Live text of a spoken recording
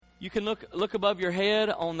you can look above your head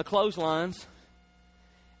on the clotheslines,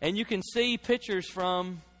 and you can see pictures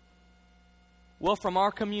from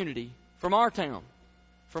our community, from our town,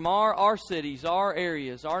 from our cities, our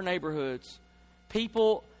areas, our neighborhoods,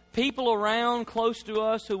 people around close to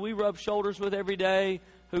us who we rub shoulders with every day,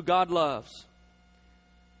 who God loves.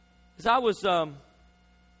 As I was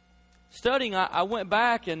studying, I went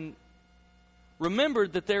back and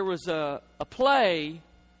remembered that there was a play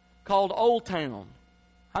called Old Town.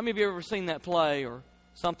 How many of you have ever seen that play or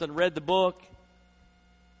something? Read the book?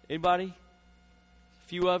 Anybody? A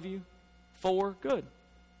few of you? 4? Good.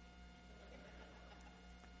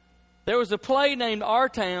 There was a play named Our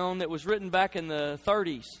Town that was written back in the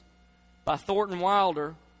 30s by Thornton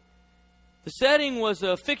Wilder. The setting was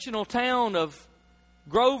a fictional town of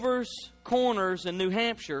Grover's Corners in New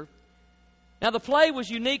Hampshire. Now, the play was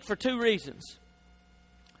unique for 2 reasons.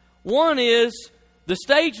 One is the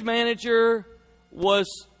stage manager was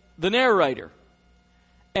the narrator.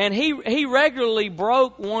 And he regularly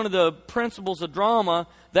broke one of the principles of drama.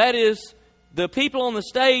 That is, the people on the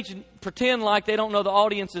stage pretend like they don't know the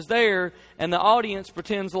audience is there, and the audience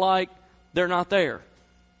pretends like they're not there.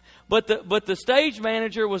 But the stage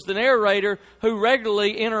manager was the narrator who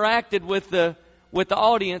regularly interacted with the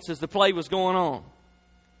audience as the play was going on.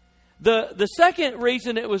 The second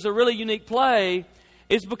reason it was a really unique play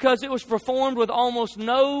is because it was performed with almost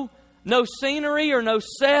no scenery or no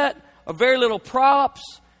set, or very little props.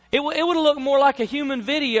 It would have looked more like a human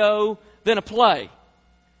video than a play.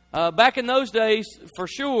 Back in those days, for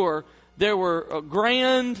sure, there were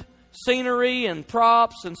grand scenery and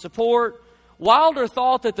props and support. Wilder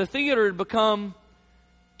thought that the theater had become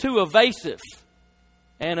too evasive,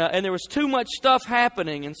 and there was too much stuff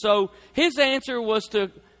happening. And so his answer was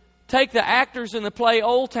to take the actors in the play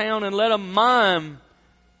Old Town and let them mime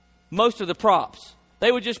most of the props.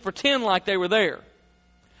 They would just pretend like they were there.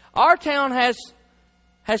 Our Town has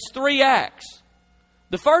 3 acts.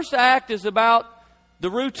 The first act is about the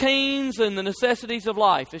routines and the necessities of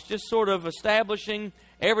life. It's just sort of establishing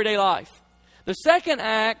everyday life. The second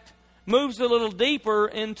act moves a little deeper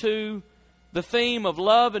into the theme of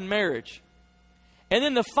love and marriage. And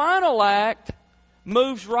then the final act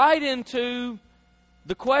moves right into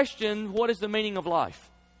the question, what is the meaning of life?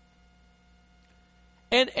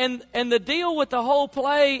 And the deal with the whole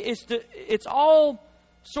play is it's all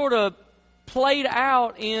sort of played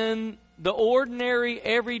out in the ordinary,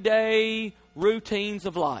 everyday routines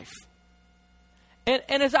of life. And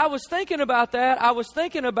as I was thinking about that, I was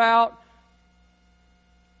thinking about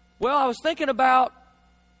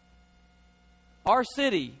our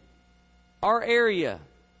city, our area,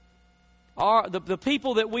 the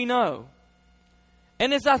people that we know.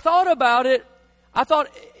 And as I thought about it, I thought,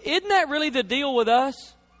 isn't that really the deal with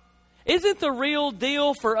us? Isn't the real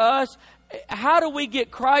deal for us, how do we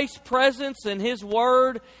get Christ's presence and His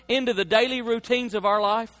Word into the daily routines of our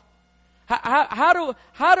life?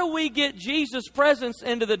 How do we get Jesus' presence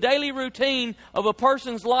into the daily routine of a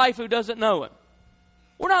person's life who doesn't know Him?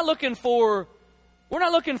 We're not looking for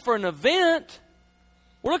an event.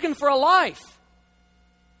 We're looking for a life.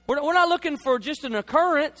 We're not looking for just an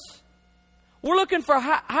occurrence. We're looking for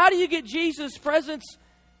how do you get Jesus' presence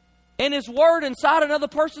and His Word inside another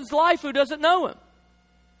person's life who doesn't know Him?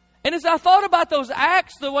 And as I thought about those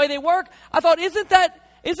acts, the way they work, I thought, isn't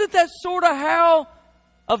that sort of how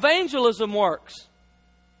evangelism works?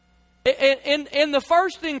 In the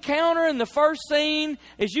first encounter, in the first scene,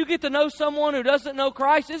 as you get to know someone who doesn't know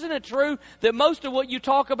Christ, isn't it true that most of what you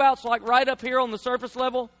talk about is like right up here on the surface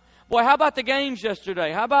level? Boy, how about the games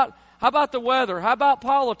yesterday? How about the weather? How about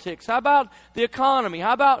politics? How about the economy?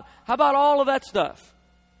 How about all of that stuff?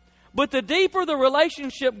 But the deeper the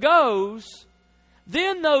relationship goes,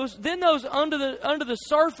 then those under the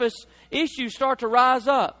surface issues start to rise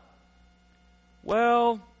up.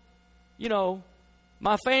 Well,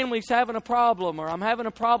 my family's having a problem, or I'm having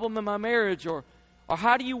a problem in my marriage, or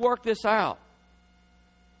how do you work this out?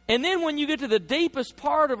 And then when you get to the deepest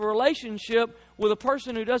part of a relationship with a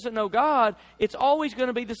person who doesn't know God, it's always going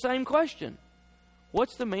to be the same question.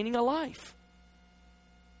 What's the meaning of life?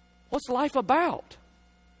 What's life about?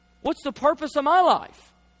 What's the purpose of my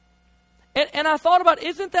life? And I thought about,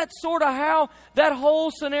 isn't that sort of how that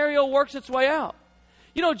whole scenario works its way out?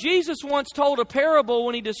 Jesus once told a parable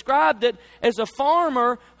when He described it as a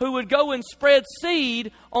farmer who would go and spread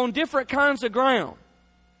seed on different kinds of ground.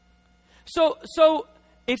 So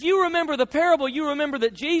if you remember the parable, you remember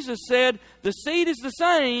that Jesus said the seed is the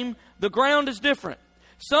same, the ground is different.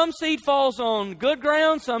 Some seed falls on good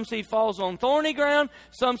ground, some seed falls on thorny ground,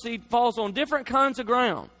 some seed falls on different kinds of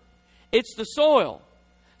ground. It's the soil.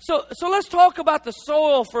 So let's talk about the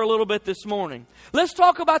soil for a little bit this morning. Let's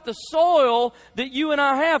talk about the soil that you and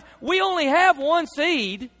I have. We only have one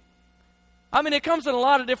seed. I mean, it comes in a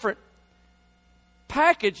lot of different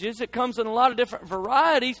packages. It comes in a lot of different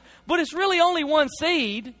varieties. But it's really only one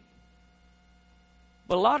seed,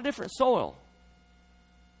 but a lot of different soil.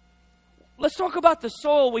 Let's talk about the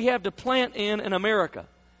soil we have to plant in America.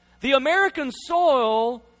 The American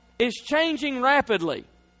soil is changing rapidly.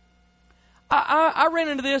 I ran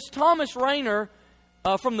into this. Thomas Rainer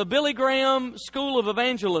from the Billy Graham School of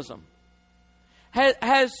Evangelism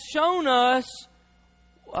has shown us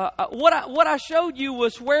what I showed you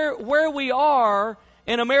was where we are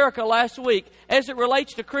in America last week as it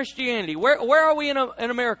relates to Christianity. Where are we in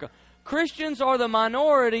America? Christians are the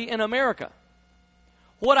minority in America.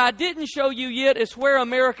 What I didn't show you yet is where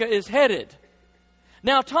America is headed.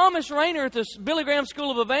 Now, Thomas Rainer at the Billy Graham School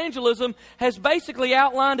of Evangelism has basically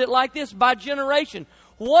outlined it like this by generation.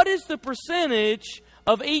 What is the percentage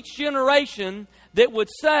of each generation that would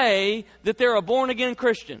say that they're a born-again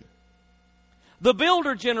Christian? The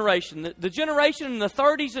builder generation, the generation in the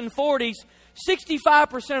 30s and 40s,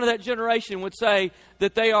 65% of that generation would say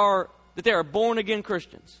that they are born-again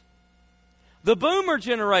Christians. The boomer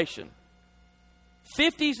generation,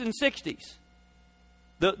 50s and 60s,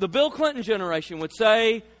 the Bill Clinton generation would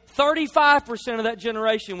say 35% of that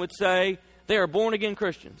generation would say they are born-again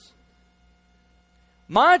Christians.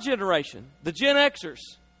 My generation, the Gen Xers,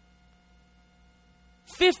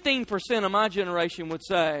 15% of my generation would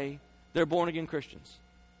say they're born-again Christians.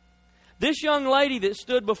 This young lady that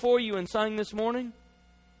stood before you and sang this morning,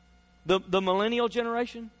 the millennial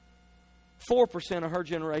generation, 4% of her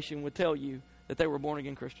generation would tell you that they were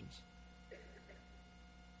born-again Christians.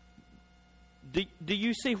 Do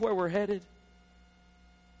you see where we're headed?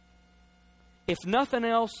 If nothing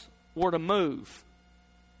else were to move,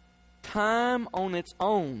 time on its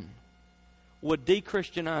own would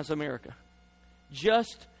de-Christianize America.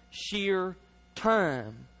 Just sheer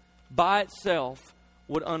time by itself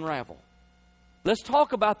would unravel. Let's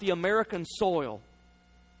talk about the American soil.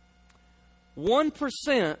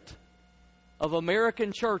 1% of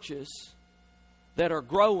American churches that are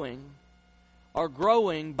growing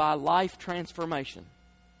by life transformation,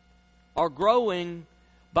 are growing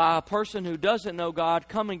by a person who doesn't know God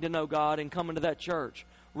coming to know God and coming to that church,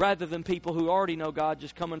 rather than people who already know God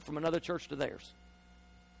just coming from another church to theirs.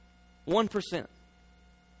 1%.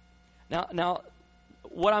 Now,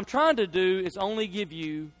 what I'm trying to do is only give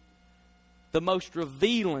you the most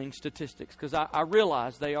revealing statistics, because I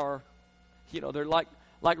realize they are, they're like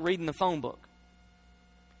reading the phone book.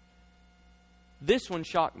 This one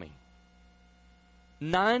shocked me.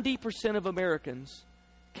 90% of Americans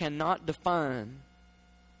cannot define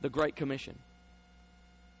the Great Commission.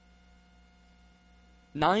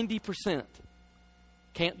 90%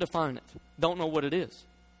 can't define it. Don't know what it is.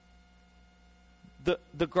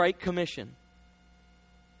 The Great Commission.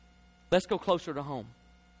 Let's go closer to home.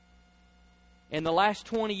 In the last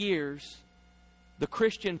 20 years, the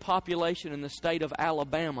Christian population in the state of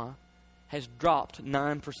Alabama has dropped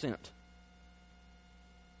 9%.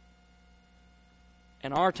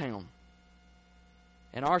 In our town,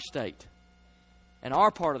 in our state, in our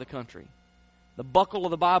part of the country, the buckle of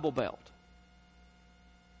the Bible Belt.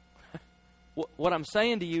 What I'm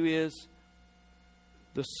saying to you is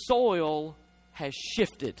the soil has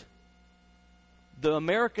shifted.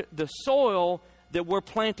 The soil that we're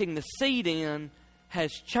planting the seed in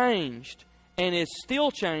has changed and is still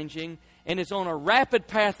changing and is on a rapid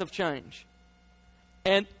path of change.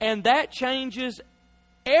 And that changes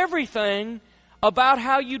everything about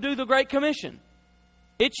how you do the Great Commission.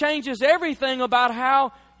 It changes everything about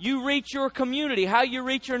how you reach your community, how you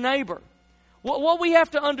reach your neighbor. What we have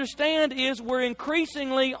to understand is we're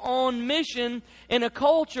increasingly on mission in a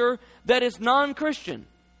culture that is non-Christian.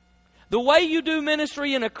 The way you do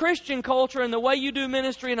ministry in a Christian culture and the way you do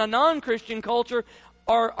ministry in a non-Christian culture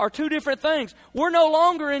are two different things. We're no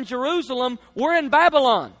longer in Jerusalem, we're in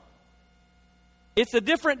Babylon. It's a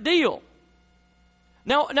different deal.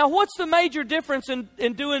 Now, what's the major difference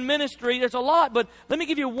in doing ministry? There's a lot, but let me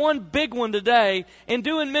give you one big one today. In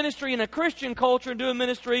doing ministry in a Christian culture and doing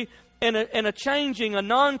ministry in a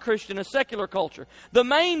non-Christian, a secular culture. The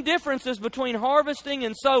main differences between harvesting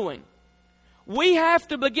and sowing. We have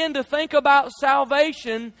to begin to think about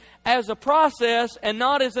salvation as a process and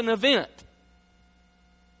not as an event.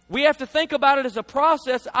 We have to think about it as a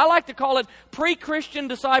process. I like to call it pre-Christian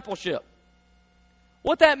discipleship.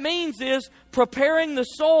 What that means is preparing the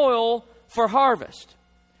soil for harvest.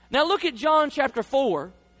 Now look at John chapter 4.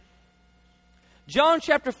 John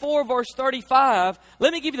chapter 4 verse 35.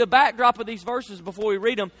 Let me give you the backdrop of these verses before we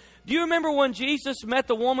read them. Do you remember when Jesus met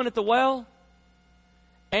the woman at the well?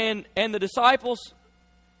 And the disciples,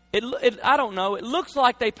 I don't know, it looks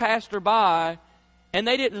like they passed her by and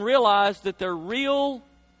they didn't realize that their real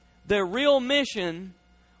mission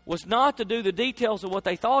was not to do the details of what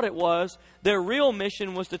they thought it was. Their real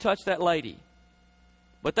mission was to touch that lady.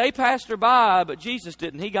 But they passed her by, but Jesus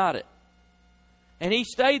didn't. He got it. And he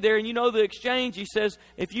stayed there, and you know the exchange. He says,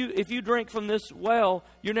 if you drink from this well,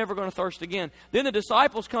 you're never going to thirst again. Then the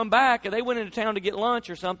disciples come back, and they went into town to get lunch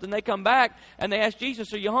or something. They come back, and they ask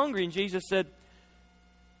Jesus, are you hungry? And Jesus said,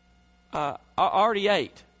 I already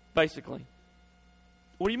ate, basically.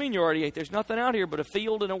 What do you mean you already ate? There's nothing out here but a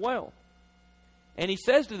field and a well. And he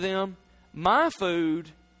says to them, my food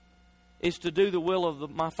is to do the will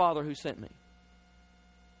of my Father who sent me.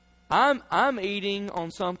 I'm eating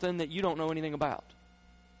on something that you don't know anything about.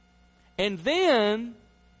 And then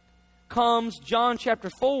comes John chapter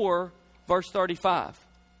 4, verse 35.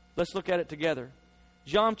 Let's look at it together.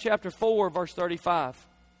 John chapter 4, verse 35.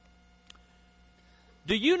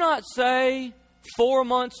 Do you not say 4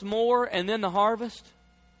 months more and then the harvest?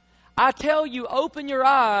 I tell you, open your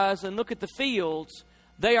eyes and look at the fields.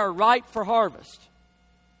 They are ripe for harvest.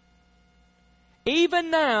 Even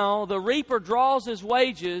now, the reaper draws his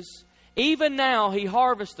wages. Even now, he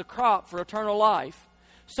harvests the crop for eternal life,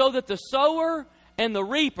 so that the sower and the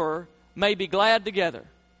reaper may be glad together.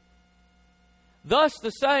 Thus, the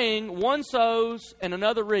saying, one sows and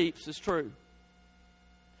another reaps, is true.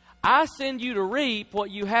 I send you to reap what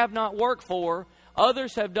you have not worked for.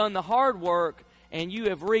 Others have done the hard work, and you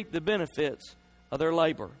have reaped the benefits of their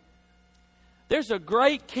labor. There's a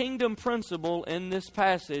great kingdom principle in this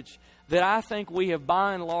passage that I think we have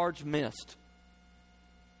by and large missed.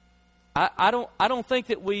 I don't think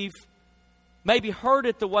that we've maybe heard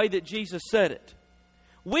it the way that Jesus said it.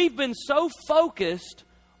 We've been so focused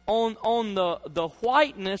on the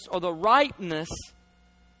whiteness or the ripeness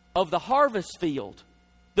of the harvest field.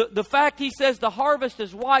 The fact he says the harvest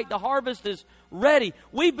is white, the harvest is ready.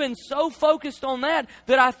 We've been so focused on that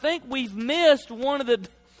I think we've missed one of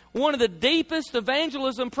the deepest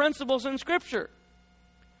evangelism principles in Scripture.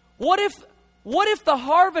 What if the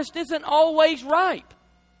harvest isn't always ripe?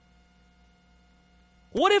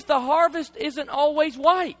 What if the harvest isn't always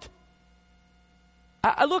white?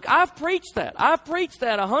 Look, I've preached that. I've preached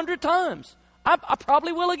that 100 times. I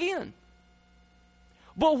probably will again.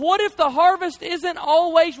 But what if the harvest isn't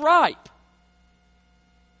always ripe?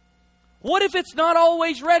 What if it's not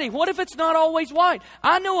always ready? What if it's not always white?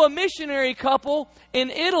 I know a missionary couple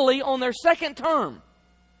in Italy on their second term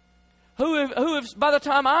who have, by the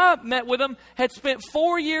time I met with them, had spent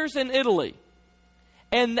 4 years in Italy.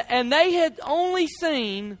 And they had only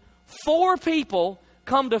seen 4 people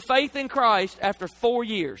come to faith in Christ after 4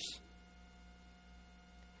 years.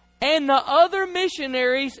 And the other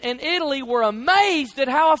missionaries in Italy were amazed at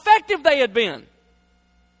how effective they had been.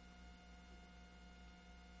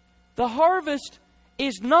 The harvest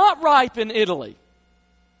is not ripe in Italy.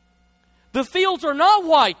 The fields are not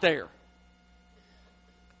white there.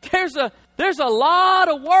 There's a lot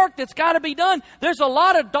of work that's got to be done. There's a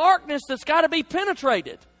lot of darkness that's got to be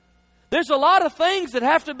penetrated. There's a lot of things that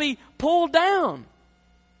have to be pulled down.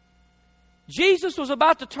 Jesus was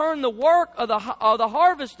about to turn the work of the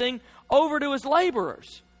harvesting over to his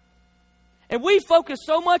laborers. And we focus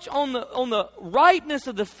so much on the ripeness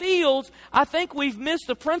of the fields, I think we've missed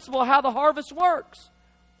the principle of how the harvest works.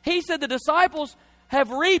 He said the disciples have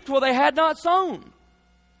reaped where they had not sown.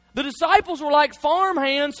 The disciples were like farm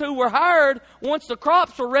hands who were hired once the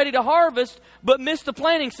crops were ready to harvest, but missed the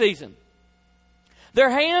planting season. Their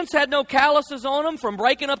hands had no calluses on them from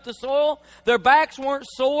breaking up the soil. Their backs weren't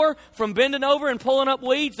sore from bending over and pulling up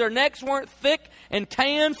weeds. Their necks weren't thick and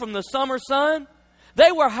tan from the summer sun.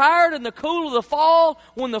 They were hired in the cool of the fall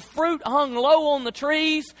when the fruit hung low on the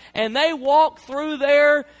trees, and they walked through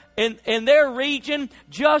there in their region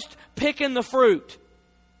just picking the fruit.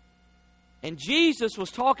 And Jesus was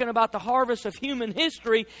talking about the harvest of human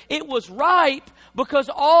history. It was ripe because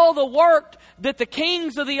all the work that the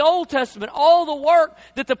kings of the Old Testament, all the work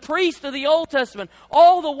that the priests of the Old Testament,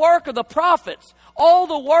 all the work of the prophets, all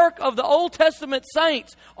the work of the Old Testament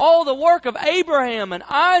saints, all the work of Abraham and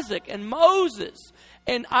Isaac and Moses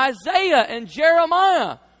and Isaiah and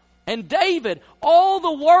Jeremiah and David, all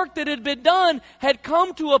the work that had been done had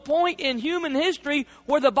come to a point in human history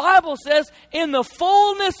where the Bible says, in the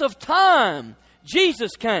fullness of time,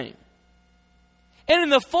 Jesus came. And in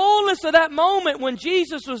the fullness of that moment when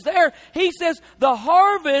Jesus was there, he says, the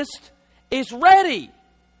harvest is ready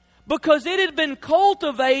because it had been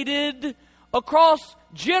cultivated across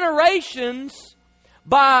generations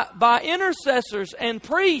by intercessors and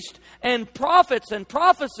priests and prophets and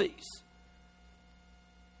prophecies.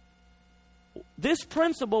 This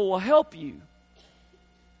principle will help you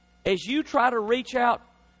as you try to reach out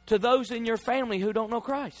to those in your family who don't know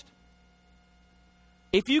Christ.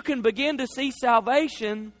 If you can begin to see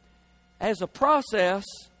salvation as a process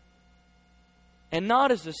and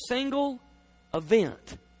not as a single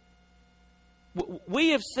event. We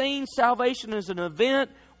have seen salvation as an event.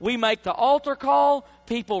 We make the altar call.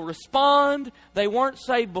 People respond. They weren't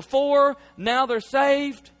saved before. Now they're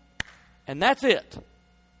saved. And that's it.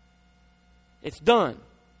 It's done.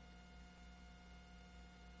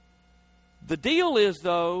 The deal is,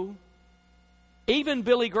 though, even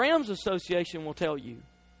Billy Graham's association will tell you,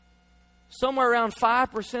 somewhere around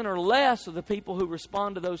 5% or less of the people who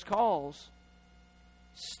respond to those calls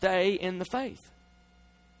stay in the faith.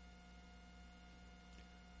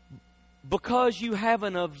 Because you have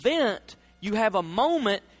an event, you have a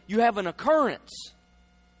moment, you have an occurrence.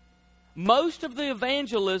 Most of the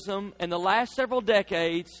evangelism in the last several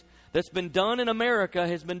decades that's been done in America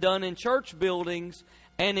has been done in church buildings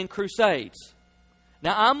and in crusades.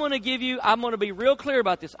 Now, I'm going to be real clear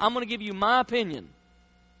about this. I'm going to give you my opinion.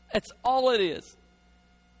 That's all it is.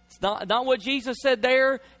 It's not what Jesus said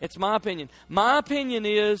there. It's my opinion. My opinion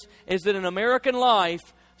is that in American life,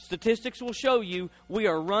 statistics will show you we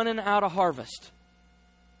are running out of harvest.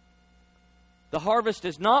 The harvest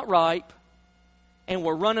is not ripe, and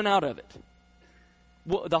we're running out of it.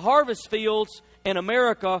 The harvest fields in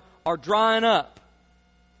America are drying up.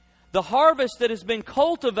 The harvest that has been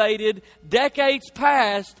cultivated decades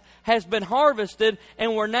past has been harvested,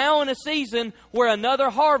 and we're now in a season where another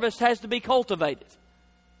harvest has to be cultivated.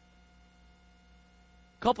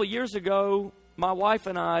 A couple of years ago, my wife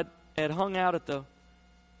and I had hung out at the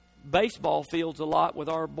baseball fields a lot with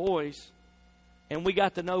our boys, and we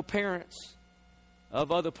got to know parents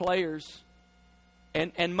of other players,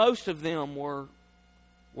 and most of them were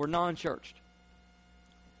non-churched.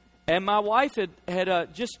 And my wife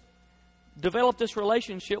had just developed this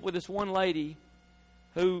relationship with this one lady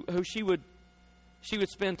who she would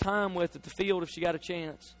spend time with at the field if she got a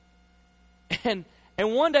chance. And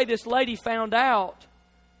one day this lady found out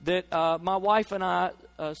that my wife and I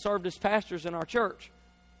served as pastors in our church.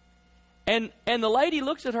 And the lady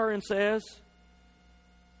looks at her and says,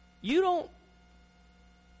 You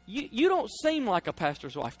don't seem like a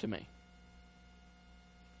pastor's wife to me.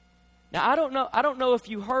 Now, I don't know if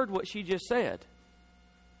you heard what she just said,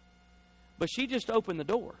 but she just opened the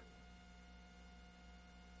door.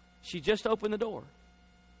 She just opened the door.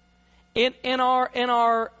 In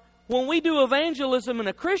our when we do evangelism in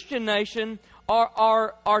a Christian nation,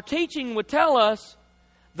 our teaching would tell us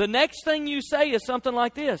the next thing you say is something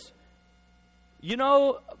like this. You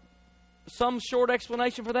know, some short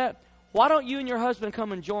explanation for that. Why don't you and your husband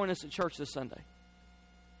come and join us at church this Sunday?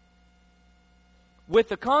 With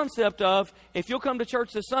the concept of, if you'll come to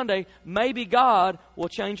church this Sunday, maybe God will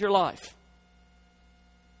change your life.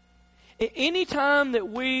 Anytime that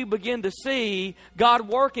we begin to see God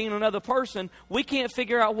working in another person, we can't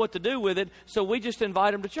figure out what to do with it, so we just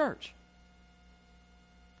invite them to church.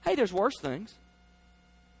 Hey, there's worse things.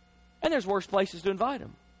 And there's worse places to invite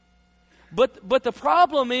them. But the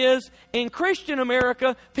problem is, in Christian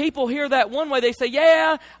America, people hear that one way. They say,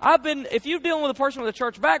 yeah, if you're dealing with a person with a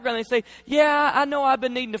church background, they say, yeah, I know I've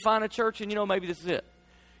been needing to find a church, and maybe this is it.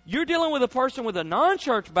 You're dealing with a person with a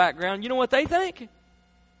non-church background, you know what they think?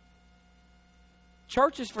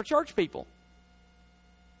 Church is for church people.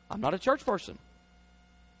 I'm not a church person.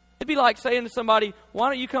 It'd be like saying to somebody, why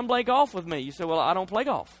don't you come play golf with me? You say, well, I don't play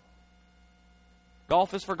golf.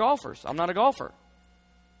 Golf is for golfers. I'm not a golfer.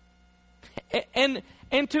 And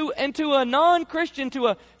to a non-Christian, to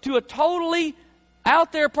a totally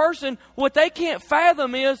out there person, what they can't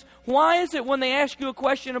fathom is, why is it when they ask you a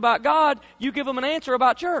question about God, you give them an answer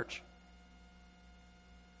about church?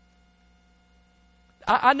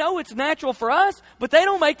 I know it's natural for us, but they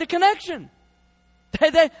don't make the connection.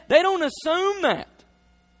 They don't assume that.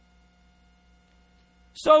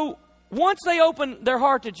 So once they open their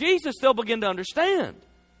heart to Jesus, they'll begin to understand.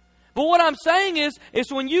 But what I'm saying is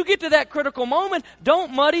when you get to that critical moment,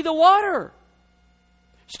 don't muddy the water.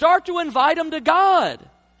 Start to invite them to God.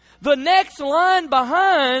 The next line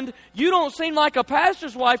behind, you don't seem like a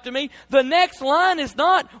pastor's wife to me. The next line is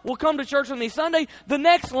not, we'll come to church with me Sunday. The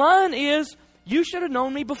next line is, you should have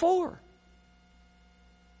known me before.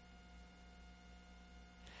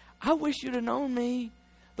 I wish you'd have known me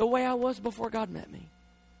the way I was before God met me.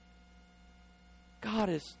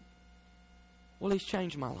 He's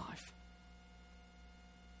changed my life.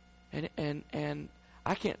 And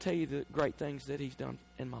I can't tell you the great things that He's done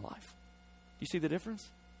in my life. You see the difference?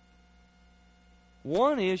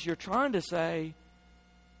 One is you're trying to say,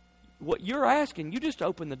 what you're asking, you just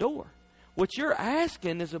open the door. What you're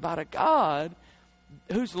asking is about a God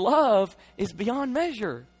whose love is beyond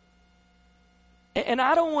measure. And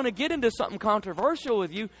I don't want to get into something controversial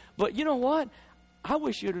with you, but you know what? I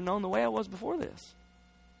wish you'd have known the way I was before this.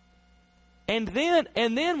 And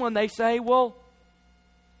then when they say, well,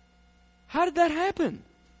 how did that happen?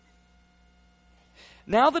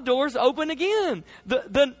 Now the door's open again.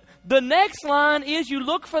 The next line is you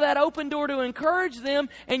look for that open door to encourage them,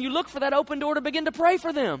 and you look for that open door to begin to pray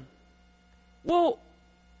for them. Well,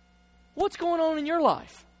 what's going on in your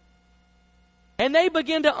life? And they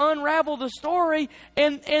begin to unravel the story,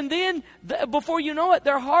 and then before you know it,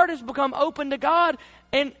 their heart has become open to God,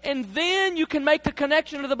 and then you can make the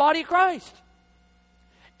connection to the body of Christ.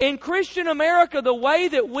 In Christian America, the way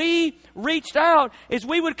that we reached out is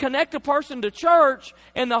we would connect a person to church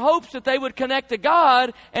in the hopes that they would connect to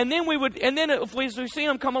God, and then if we see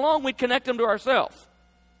them come along, we'd connect them to ourselves.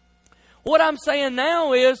 What I'm saying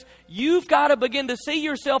now is you've got to begin to see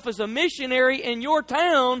yourself as a missionary in your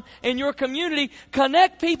town, in your community,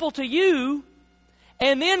 connect people to you,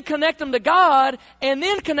 and then connect them to God, and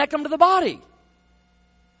then connect them to the body.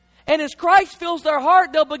 And as Christ fills their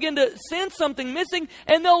heart, they'll begin to sense something missing,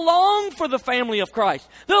 and they'll long for the family of Christ.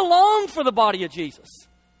 They'll long for the body of Jesus.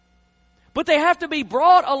 But they have to be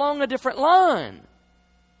brought along a different line.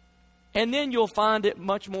 And then you'll find it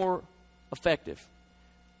much more effective.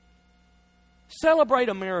 Celebrate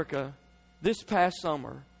America this past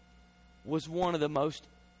summer was one of the most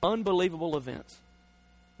unbelievable events.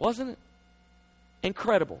 Wasn't it?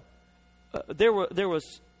 Incredible. There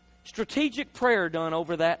was strategic prayer done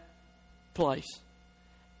over that place.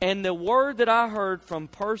 And the word that I heard from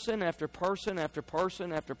person after person after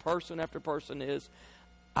person after person after person is,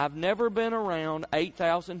 I've never been around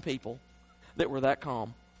 8,000 people that were that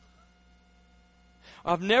calm.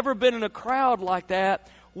 I've never been in a crowd like that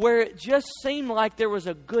where it just seemed like there was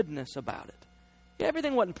a goodness about it. Yeah,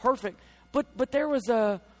 everything wasn't perfect, but there was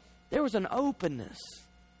an openness.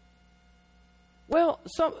 Well,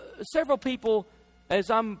 several people, as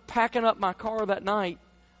I'm packing up my car that night,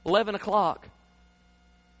 11 o'clock,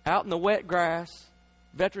 out in the wet grass,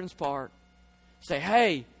 Veterans Park, say,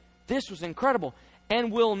 hey, this was incredible.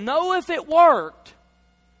 And we'll know if it worked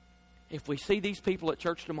if we see these people at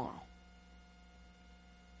church tomorrow.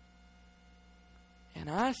 And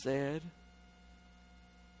I said,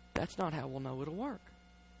 that's not how we'll know it'll work.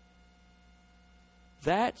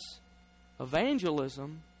 That's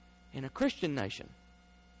evangelism in a Christian nation.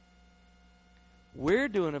 We're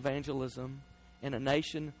doing evangelism in a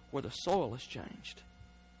nation where the soil has changed.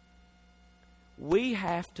 We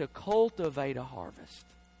have to cultivate a harvest.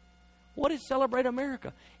 What is Celebrate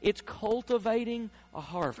America? It's cultivating a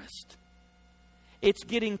harvest. It's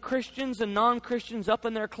getting Christians and non-Christians up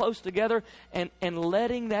in there close together and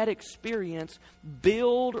letting that experience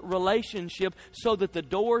build relationship so that the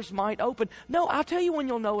doors might open. No, I'll tell you when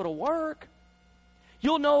you'll know it'll work.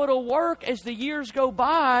 You'll know it'll work as the years go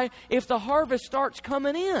by if the harvest starts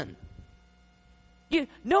coming in.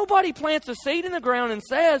 Nobody plants a seed in the ground and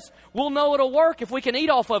says, we'll know it'll work if we can eat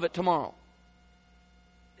off of it tomorrow.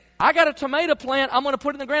 I got a tomato plant, I'm going to put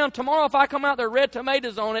it in the ground. Tomorrow if I come out there red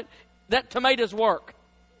tomatoes on it, that tomatoes work.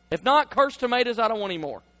 If not, cursed tomatoes, I don't want any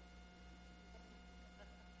more.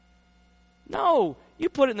 No, you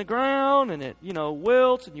put it in the ground and it,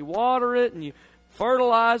 wilts, and you water it and you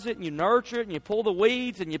fertilize it and you nurture it and you pull the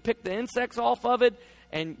weeds and you pick the insects off of it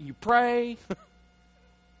and you pray.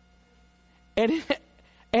 and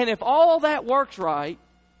if all that works right,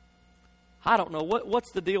 I don't know,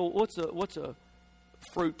 what's the deal? What's a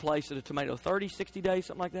fruit place at a tomato? 30, 60 days,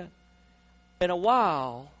 something like that? In a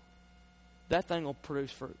while, that thing will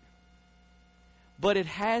produce fruit. But it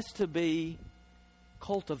has to be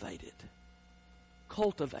cultivated.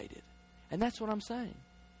 Cultivated. And that's what I'm saying.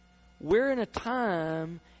 We're in a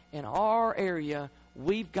time in our area,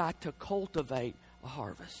 we've got to cultivate a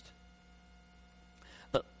harvest.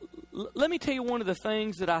 But let me tell you one of the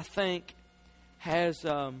things that I think has,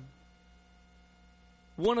 one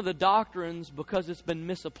of the doctrines, because it's been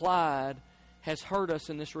misapplied, has hurt us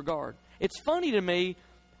in this regard. It's funny to me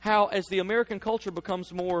how as the American culture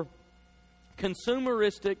becomes more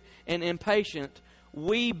consumeristic and impatient,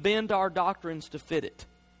 we bend our doctrines to fit it.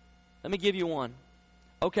 Let me give you one.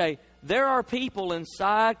 Okay, there are people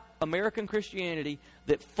inside American Christianity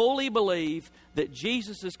that fully believe that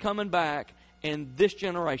Jesus is coming back in this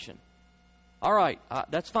generation. All right,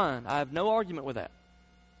 that's fine. I have no argument with that.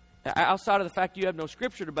 Outside of the fact you have no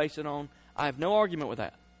scripture to base it on, I have no argument with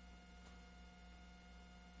that.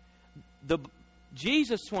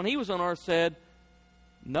 Jesus, when he was on earth, said,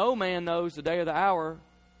 no man knows the day or the hour,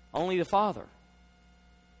 only the Father.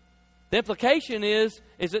 The implication is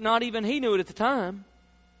that not even he knew it at the time.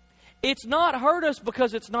 It's not hurt us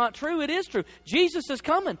because it's not true. It is true. Jesus is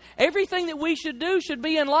coming. Everything that we should do should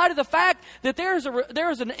be in light of the fact that there is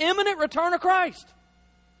an imminent return of Christ.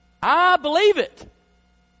 I believe it.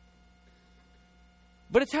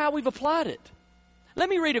 But it's how we've applied it. Let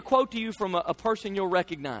me read a quote to you from a person you'll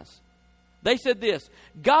recognize. They said this: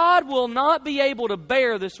 God will not be able to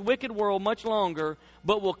bear this wicked world much longer,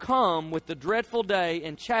 but will come with the dreadful day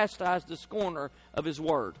and chastise the scorner of His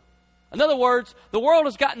word. In other words, the world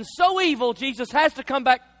has gotten so evil, Jesus has to come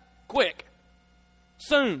back quick,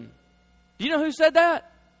 soon. Do you know who said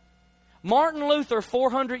that? Martin Luther,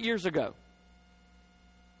 400 years ago.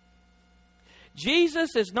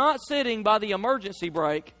 Jesus is not sitting by the emergency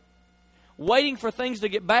brake, waiting for things to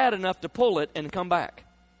get bad enough to pull it and come back.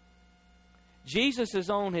 Jesus is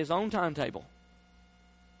on His own timetable.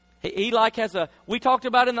 He we talked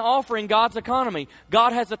about in the offering, God's economy.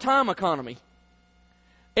 God has a time economy.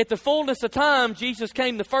 At the fullness of time, Jesus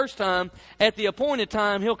came the first time. At the appointed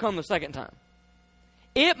time, He'll come the second time.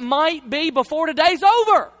 It might be before the day's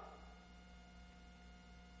over.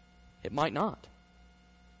 It might not.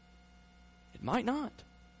 It might not.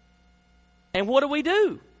 And what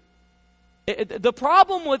do? The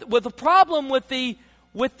problem with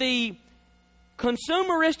the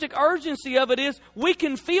consumeristic urgency of it is we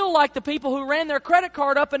can feel like the people who ran their credit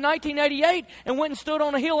card up in 1988 and went and stood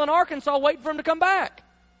on a hill in Arkansas waiting for them to come back.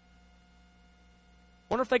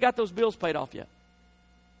 Wonder if they got those bills paid off yet.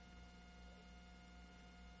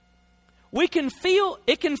 It can feel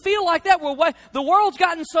like that. The world's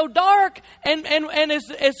gotten so dark, and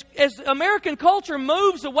as American culture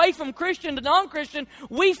moves away from Christian to non-Christian,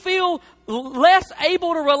 we feel less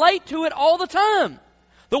able to relate to it all the time.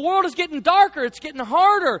 The world is getting darker. It's getting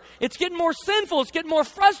harder. It's getting more sinful. It's getting more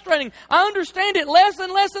frustrating. I understand it less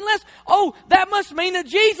and less and less. Oh, that must mean that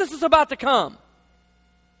Jesus is about to come.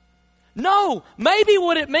 No, maybe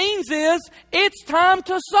what it means is it's time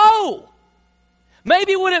to sow.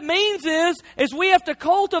 Maybe what it means is we have to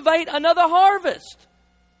cultivate another harvest.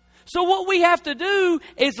 So what we have to do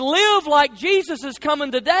is live like Jesus is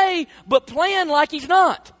coming today, but plan like He's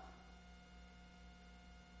not.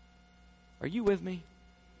 Are you with me?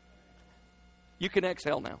 You can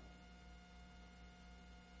exhale now.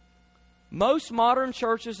 Most modern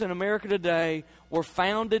churches in America today were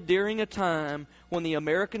founded during a time when the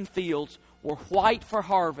American fields were white for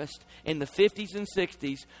harvest in the 50s and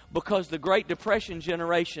 60s because the Great Depression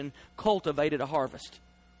generation cultivated a harvest.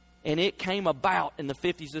 And it came about in the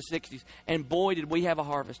 50s and 60s. And boy, did we have a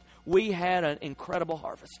harvest. We had an incredible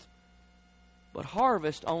harvest. But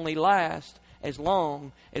harvest only lasts as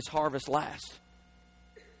long as harvest lasts.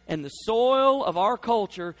 And the soil of our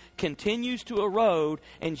culture continues to erode.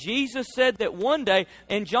 And Jesus said that one day,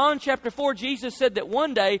 in John chapter 4, Jesus said that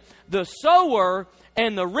one day the sower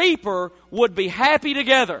and the reaper would be happy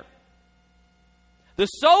together. The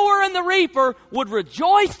sower and the reaper would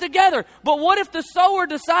rejoice together. But what if the sower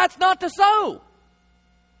decides not to sow?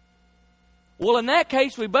 Well, in that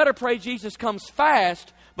case, we better pray Jesus comes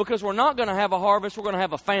fast, because we're not going to have a harvest, we're going to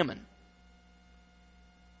have a famine.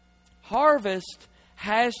 Harvest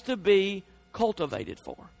has to be cultivated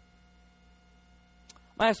for.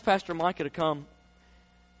 I asked Pastor Micah to come.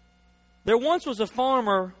 There once was a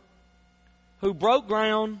farmer who broke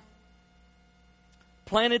ground,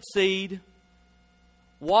 planted seed,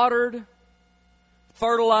 watered,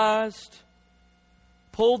 fertilized,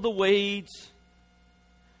 pulled the weeds,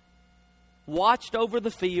 watched over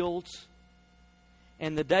the fields,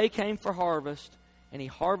 and the day came for harvest, and he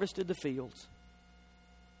harvested the fields.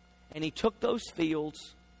 And he took those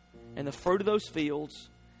fields and the fruit of those fields,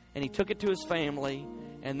 and he took it to his family.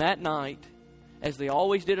 And that night, as they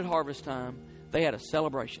always did at harvest time, they had a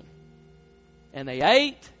celebration. And they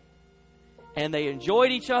ate, and they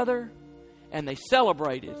enjoyed each other, and they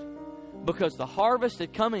celebrated because the harvest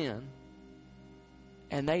had come in,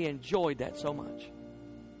 and they enjoyed that so much.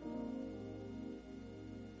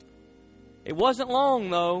 It wasn't long,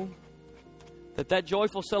 though, that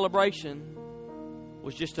joyful celebration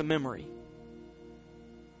was just a memory.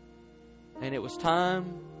 And it was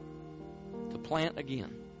time to plant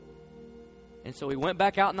again. And so he went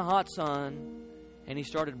back out in the hot sun, and he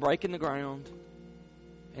started breaking the ground,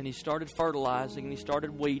 and he started fertilizing, and he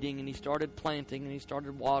started weeding, and he started planting, and he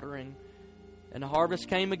started watering. And the harvest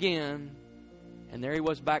came again, and there he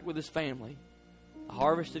was back with his family. The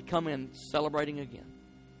harvest had come in, celebrating again.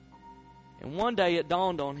 And one day it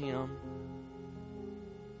dawned on him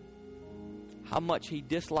how much he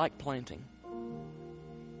disliked planting.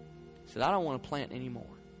 He said, I don't want to plant anymore.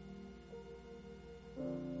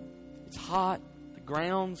 It's hot. The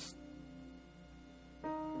ground's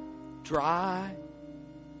dry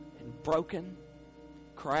and broken,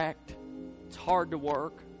 cracked. It's hard to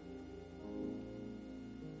work.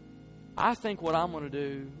 I think what I'm going to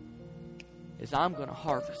do is I'm going to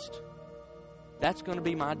harvest. That's going to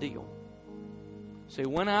be my deal. So he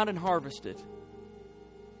went out and harvested.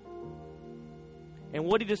 And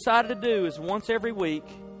what he decided to do is once every week,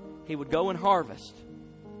 he would go and harvest.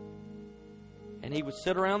 And he would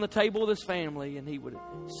sit around the table with his family and he would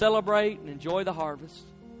celebrate and enjoy the harvest.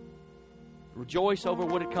 Rejoice over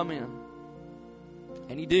what had come in.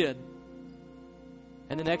 And he did.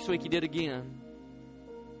 And the next week he did again.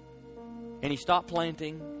 And he stopped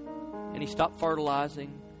planting. And he stopped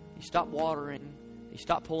fertilizing. He stopped watering. He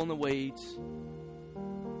stopped pulling the weeds.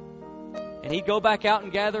 And he'd go back out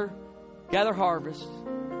and gather harvest.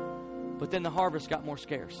 But then the harvest got more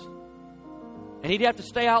scarce. And he'd have to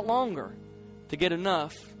stay out longer to get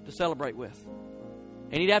enough to celebrate with.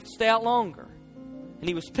 And he'd have to stay out longer. And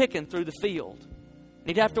he was picking through the field. And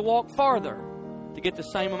he'd have to walk farther to get the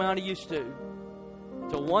same amount he used to.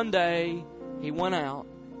 Till one day he went out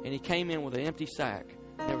and he came in with an empty sack.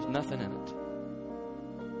 And there was nothing in it.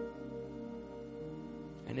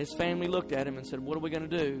 And his family looked at him and said, what are we going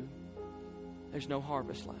to do? There's no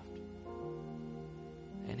harvest left.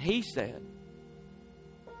 And he said,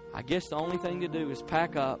 I guess the only thing to do is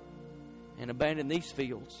pack up and abandon these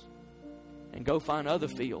fields and go find other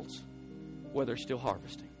fields where they're still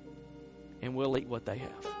harvesting. And we'll eat what they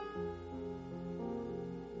have.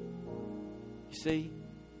 You see?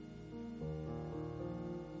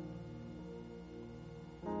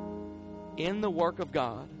 In the work of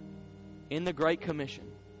God, in the Great Commission,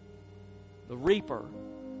 the reaper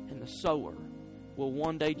and the sower will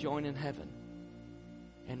one day join in heaven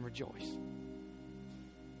and rejoice.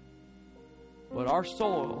 But our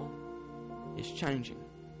soil is changing,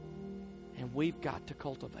 and we've got to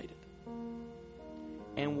cultivate it.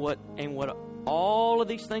 And what all of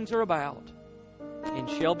these things are about in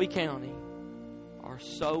Shelby County are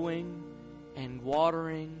sowing and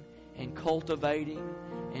watering and cultivating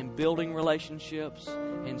and building relationships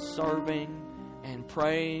and serving and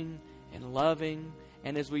praying and loving.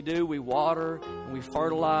 And as we do, we water and we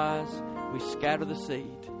fertilize, we scatter the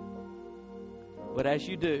seed. But as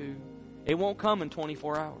you do, it won't come in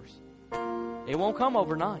 24 hours. It won't come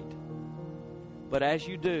overnight. But as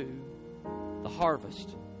you do, the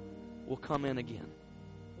harvest will come in again.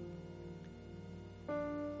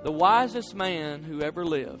 The wisest man who ever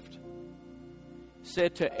lived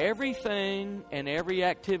said, to everything and every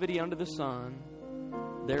activity under the sun,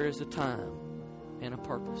 there is a time and a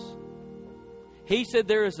purpose. He said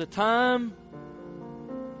there is a time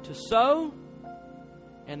to sow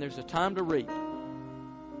and there's a time to reap.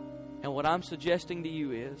 And what I'm suggesting to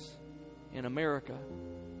you is, in America,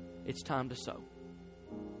 it's time to sow.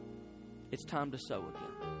 It's time to sow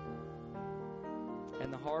again.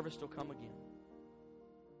 And the harvest will come again.